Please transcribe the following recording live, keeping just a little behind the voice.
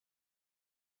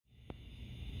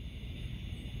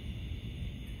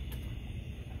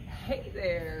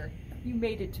there. You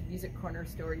made it to Music Corner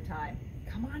story time.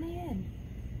 Come on in.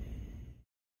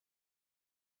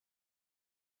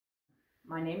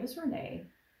 My name is Renee,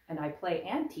 and I play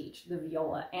and teach the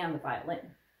viola and the violin.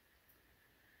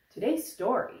 Today's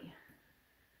story,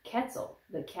 Ketzel,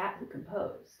 the Cat Who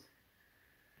Composed,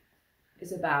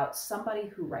 is about somebody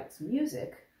who writes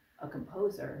music, a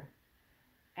composer,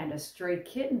 and a stray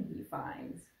kitten he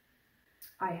finds.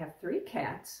 I have 3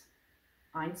 cats,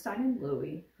 Einstein and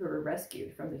Louie, who were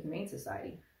rescued from the Humane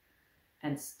Society,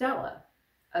 and Stella,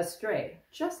 a stray,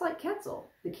 just like Ketzel,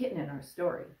 the kitten in our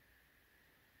story.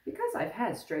 Because I've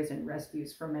had strays and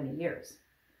rescues for many years,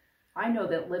 I know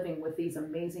that living with these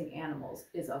amazing animals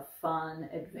is a fun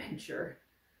adventure.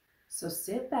 So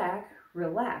sit back,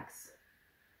 relax,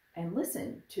 and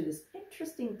listen to this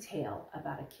interesting tale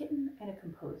about a kitten and a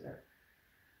composer.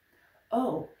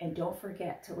 Oh, and don't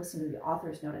forget to listen to the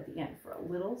author's note at the end for a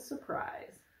little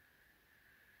surprise.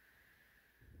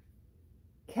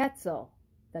 Ketzel,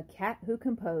 the Cat Who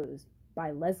Composed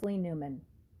by Leslie Newman.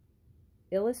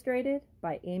 Illustrated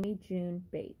by Amy June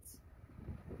Bates.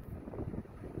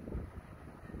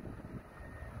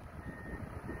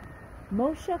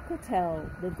 Moshe Cotel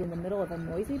lived in the middle of a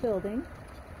noisy building,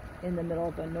 in the middle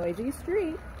of a noisy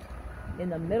street, in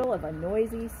the middle of a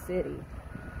noisy city.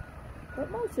 But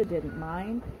Moshe didn't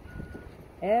mind.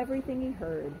 Everything he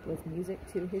heard was music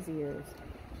to his ears.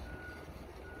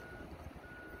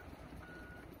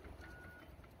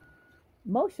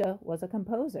 Moshe was a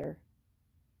composer.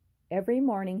 Every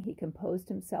morning he composed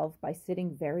himself by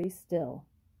sitting very still.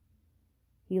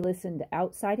 He listened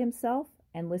outside himself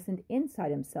and listened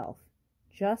inside himself,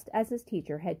 just as his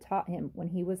teacher had taught him when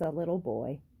he was a little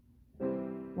boy.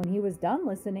 When he was done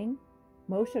listening,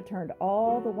 Moshe turned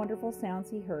all the wonderful sounds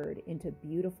he heard into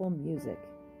beautiful music.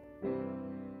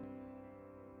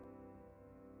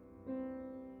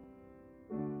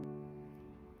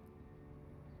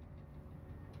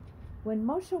 When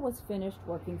Moshe was finished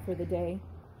working for the day,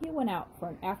 he went out for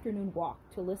an afternoon walk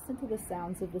to listen to the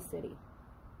sounds of the city.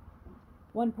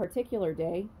 One particular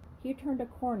day, he turned a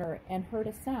corner and heard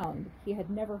a sound he had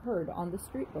never heard on the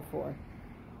street before.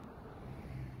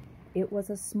 It was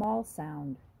a small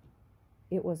sound.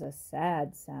 It was a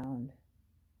sad sound.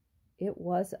 It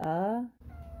was a...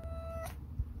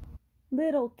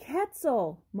 "Little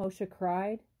Ketzel!" Moshe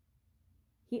cried.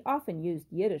 He often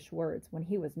used Yiddish words when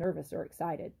he was nervous or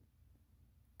excited.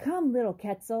 "Come, little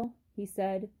Ketzel," he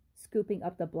said, scooping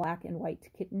up the black and white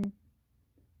kitten.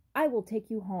 "I will take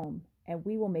you home, and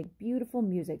we will make beautiful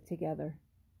music together."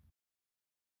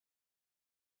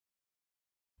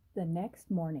 The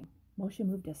next morning, Moshe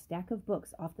moved a stack of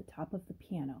books off the top of the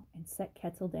piano and set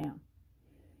Ketzel down.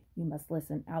 "You must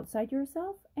listen outside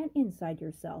yourself and inside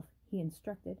yourself," he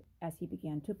instructed as he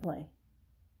began to play.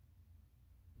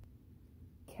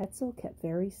 Ketzel kept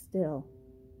very still.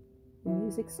 The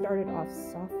music started off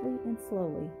softly and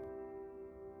slowly.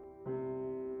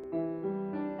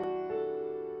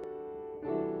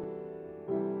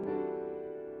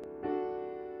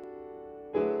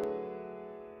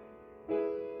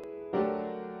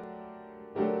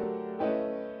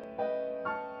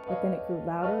 But then it grew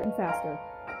louder and faster,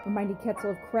 reminding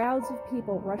Ketzel of crowds of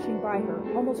people rushing by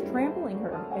her, almost trampling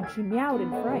her, and she meowed in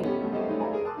fright.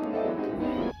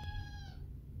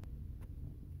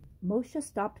 Moshe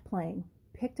stopped playing,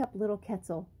 picked up little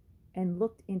Ketzel, and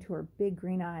looked into her big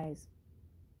green eyes.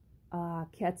 "Ah,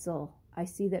 Ketzel, I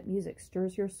see that music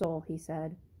stirs your soul," he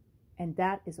said, "and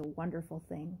that is a wonderful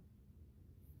thing."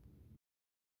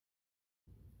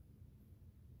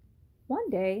 One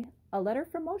day, a letter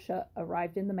from Moshe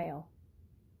arrived in the mail.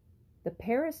 "The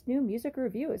Paris New Music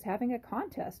Review is having a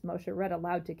contest," Moshe read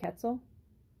aloud to Ketzel.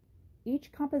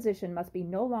 "Each composition must be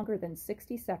no longer than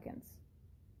 60 seconds.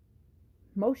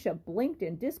 Moshe blinked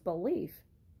in disbelief.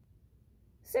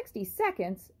 60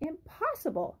 seconds?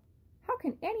 Impossible! How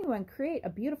can anyone create a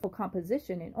beautiful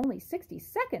composition in only 60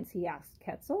 seconds, he asked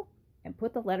Ketzel, and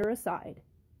put the letter aside.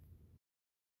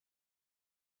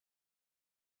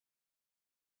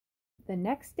 The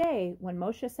next day, when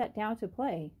Moshe sat down to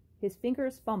play, his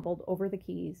fingers fumbled over the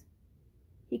keys.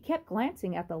 He kept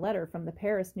glancing at the letter from the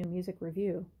Paris New Music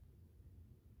Review.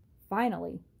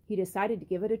 Finally, he decided to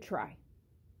give it a try.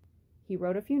 He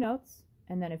wrote a few notes,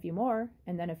 and then a few more,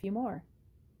 and then a few more.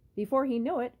 Before he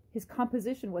knew it, his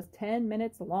composition was 10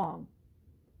 minutes long.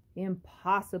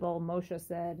 "Impossible," Moshe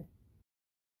said.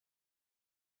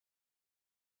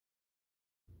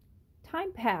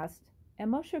 Time passed,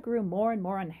 and Moshe grew more and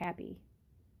more unhappy.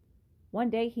 One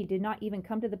day he did not even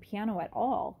come to the piano at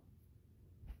all.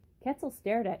 Ketzel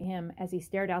stared at him as he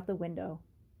stared out the window.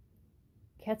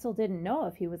 Ketzel didn't know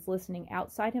if he was listening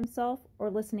outside himself or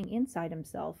listening inside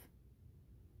himself.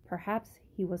 Perhaps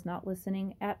he was not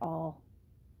listening at all.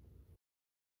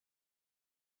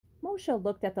 Moshe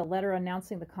looked at the letter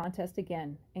announcing the contest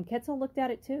again, and Ketzel looked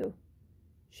at it too.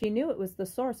 She knew it was the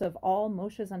source of all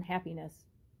Moshe's unhappiness.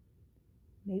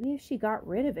 Maybe if she got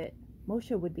rid of it,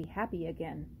 Moshe would be happy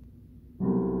again.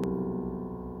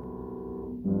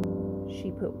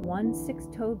 She put one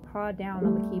six-toed paw down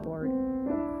on the keyboard,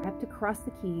 crept across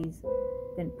the keys,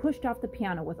 then pushed off the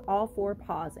piano with all four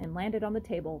paws and landed on the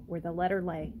table where the letter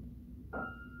lay.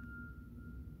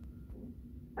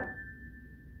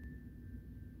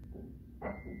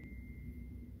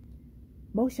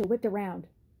 Moshe whipped around.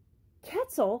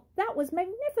 "Ketzel, that was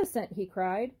magnificent!" he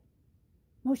cried.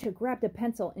 Moshe grabbed a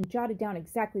pencil and jotted down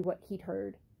exactly what he'd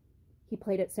heard. He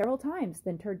played it several times,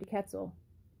 then turned to Ketzel.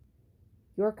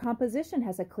 "Your composition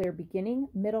has a clear beginning,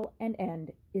 middle, and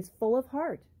end, is full of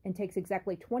heart, and takes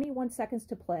exactly 21 seconds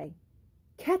to play.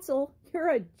 Ketzel, you're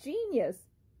a genius!"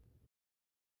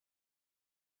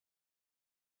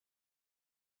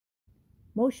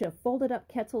 Moshe folded up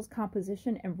Ketzel's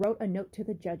composition and wrote a note to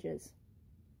the judges.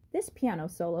 This piano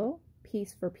solo,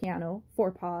 Piece for Piano,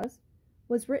 4 Paws,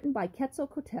 was written by Moshe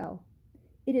Cotel.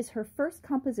 It is her first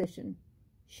composition.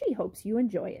 She hopes you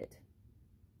enjoy it.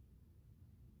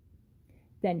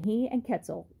 Then he and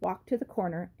Ketzel walked to the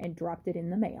corner and dropped it in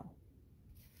the mail.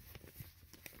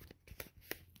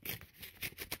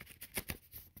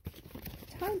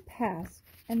 Time passed,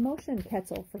 and Moshe and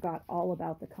Ketzel forgot all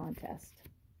about the contest.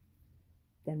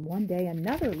 Then one day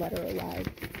another letter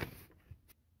arrived.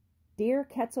 Dear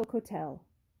Moshe Cotel,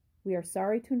 we are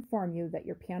sorry to inform you that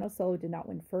your piano solo did not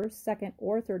win first, second,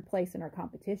 or third place in our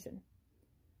competition.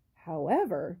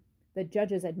 However, the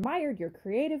judges admired your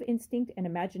creative instinct and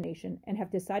imagination and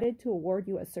have decided to award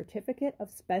you a certificate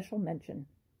of special mention.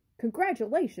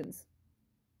 Congratulations!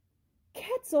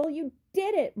 Ketzel, you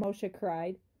did it! Moshe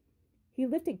cried. He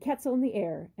lifted Ketzel in the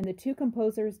air, and the two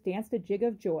composers danced a jig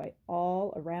of joy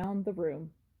all around the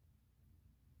room.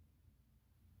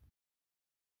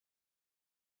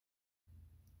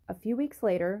 A few weeks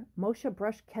later, Moshe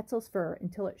brushed Ketzel's fur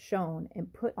until it shone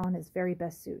and put on his very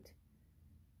best suit.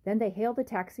 Then they hailed a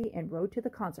taxi and rode to the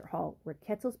concert hall where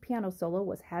Ketzel's piano solo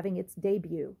was having its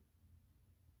debut.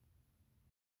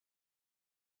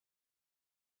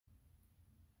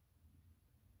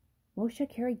 Moshe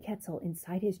carried Ketzel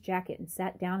inside his jacket and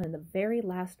sat down in the very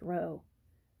last row.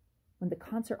 When the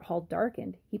concert hall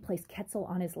darkened, he placed Ketzel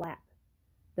on his lap.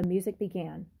 The music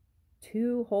began.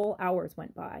 2 whole hours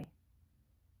went by.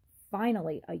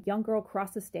 Finally, a young girl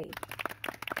crossed the stage.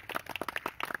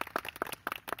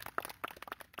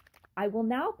 I will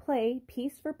now play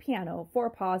Piece for Piano, 4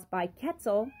 Paws by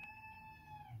Ketzel.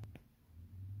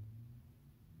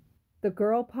 The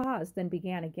girl paused, then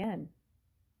began again.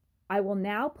 I will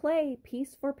now play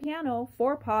Piece for Piano,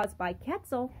 4 Paws by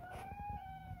Ketzel.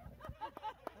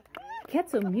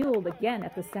 Ketzel mewed again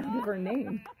at the sound of her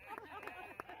name.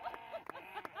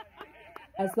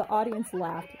 As the audience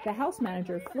laughed, the house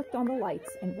manager flicked on the lights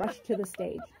and rushed to the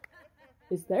stage.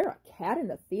 Is there a cat in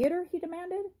the theater? He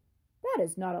demanded. That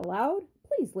is not allowed.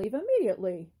 Please leave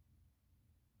immediately.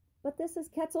 But this is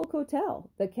Moshe Cotel,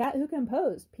 the cat who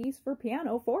composed Piece for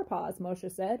Piano, 4 Paws,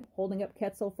 Moshe said, holding up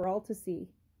Ketzel for all to see.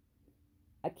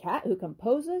 A cat who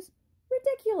composes?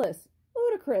 Ridiculous,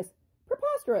 ludicrous,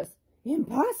 preposterous,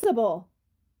 impossible!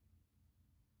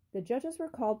 The judges were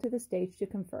called to the stage to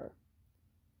confer.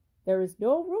 There is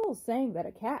no rule saying that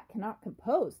a cat cannot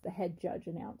compose, the head judge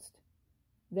announced.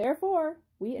 Therefore,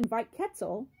 we invite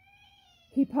Ketzel,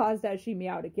 he paused as she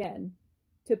meowed again,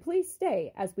 to please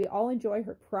stay as we all enjoy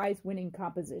her prize-winning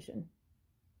composition.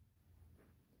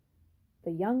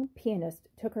 The young pianist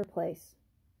took her place.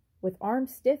 With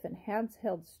arms stiff and hands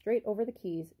held straight over the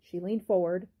keys, she leaned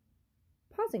forward,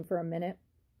 pausing for a minute,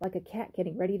 like a cat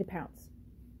getting ready to pounce.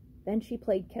 Then she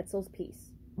played Ketzel's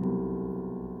piece.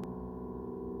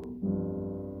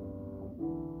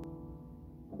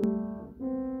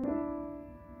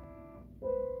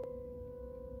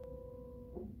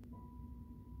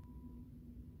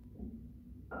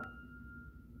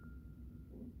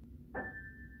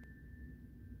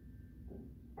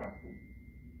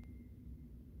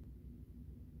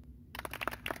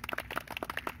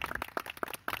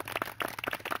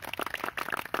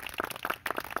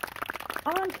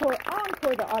 Encore,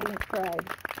 encore, the audience cried.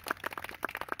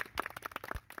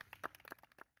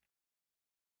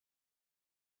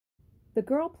 The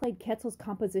girl played Ketzel's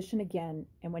composition again,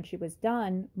 and when she was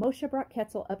done, Moshe brought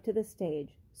Ketzel up to the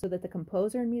stage so that the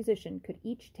composer and musician could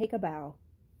each take a bow.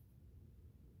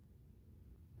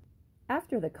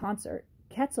 After the concert,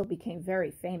 Ketzel became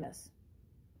very famous.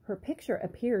 Her picture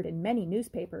appeared in many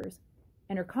newspapers,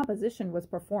 and her composition was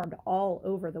performed all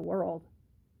over the world.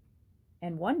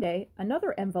 And one day,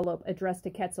 another envelope addressed to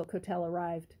Ketzel Cotel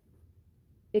arrived.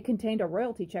 It contained a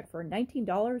royalty check for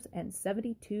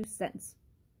 $19.72.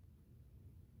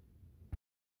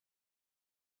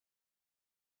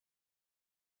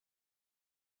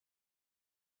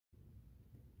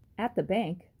 At the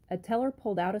bank, a teller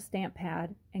pulled out a stamp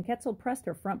pad, and Ketzel pressed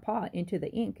her front paw into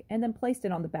the ink and then placed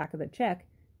it on the back of the check,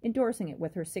 endorsing it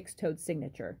with her six-toed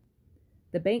signature.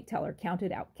 The bank teller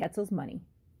counted out Ketzel's money.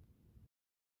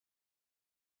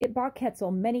 It bought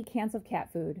Ketzel many cans of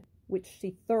cat food, which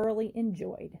she thoroughly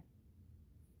enjoyed.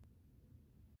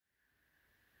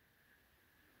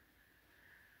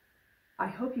 I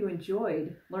hope you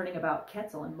enjoyed learning about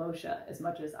Ketzel and Moshe as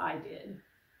much as I did.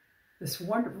 This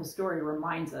wonderful story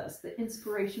reminds us that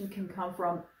inspiration can come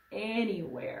from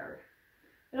anywhere.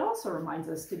 It also reminds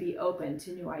us to be open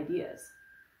to new ideas.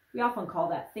 We often call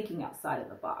that thinking outside of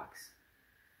the box.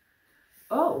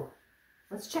 Oh,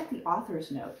 let's check the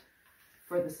author's note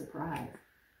for the surprise.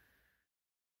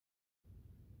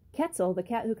 Ketzel, the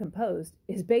Cat Who Composed,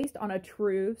 is based on a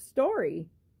true story.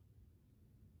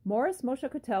 Morris Moshe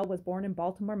Cotel was born in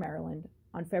Baltimore, Maryland,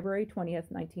 on February 20th,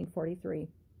 1943.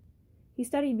 He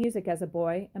studied music as a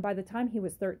boy, and by the time he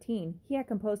was 13, he had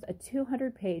composed a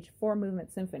 200-page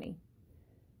four-movement symphony.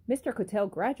 Mr. Cotel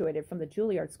graduated from the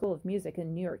Juilliard School of Music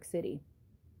in New York City.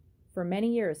 For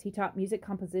many years, he taught music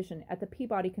composition at the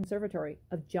Peabody Conservatory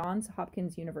of Johns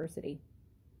Hopkins University.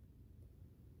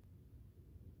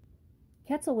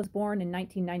 Ketzel was born in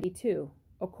 1992.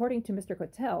 According to Mr.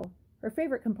 Cotel, her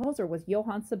favorite composer was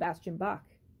Johann Sebastian Bach.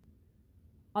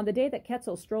 On the day that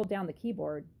Ketzel strolled down the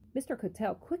keyboard, Mr.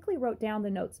 Cotel quickly wrote down the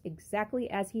notes exactly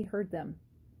as he heard them.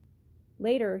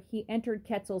 Later, he entered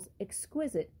Ketzel's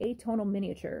exquisite atonal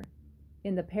miniature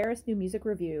in the Paris New Music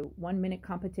Review 1-minute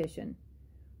competition,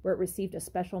 where it received a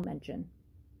special mention.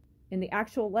 In the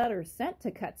actual letter sent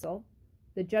to Ketzel,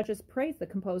 the judges praised the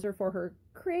composer for her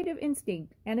creative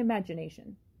instinct and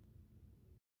imagination.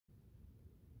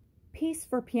 Piece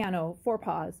for Piano, Four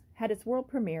Paws had its world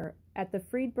premiere at the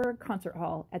Friedberg Concert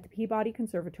Hall at the Peabody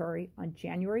Conservatory on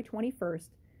January 21st,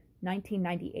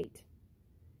 1998.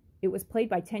 It was played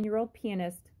by 10-year-old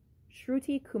pianist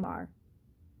Shruti Kumar.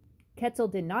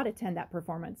 Ketzel did not attend that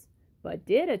performance, but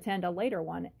did attend a later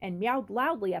one and meowed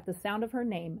loudly at the sound of her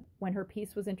name when her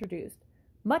piece was introduced,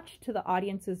 much to the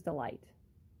audience's delight.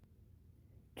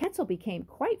 Ketzel became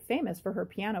quite famous for her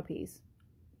piano piece.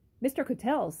 Mr.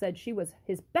 Cotel said she was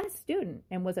his best student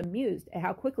and was amused at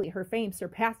how quickly her fame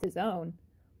surpassed his own.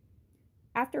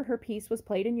 After her piece was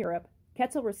played in Europe,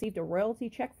 Ketzel received a royalty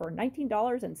check for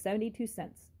 $19.72,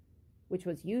 which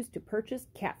was used to purchase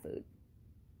cat food.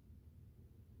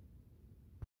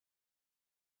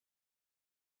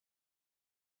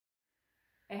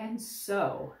 And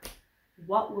so,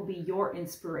 what will be your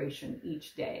inspiration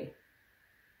each day?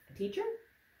 A teacher?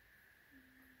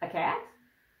 A cat?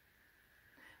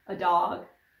 A dog?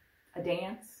 A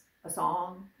dance? A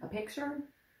song? A picture?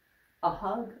 A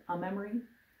hug? A memory?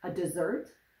 A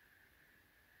dessert?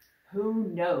 Who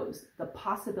knows? The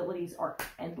possibilities are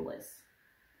endless.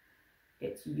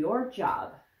 It's your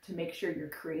job to make sure your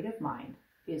creative mind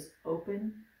is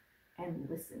open and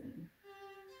listening.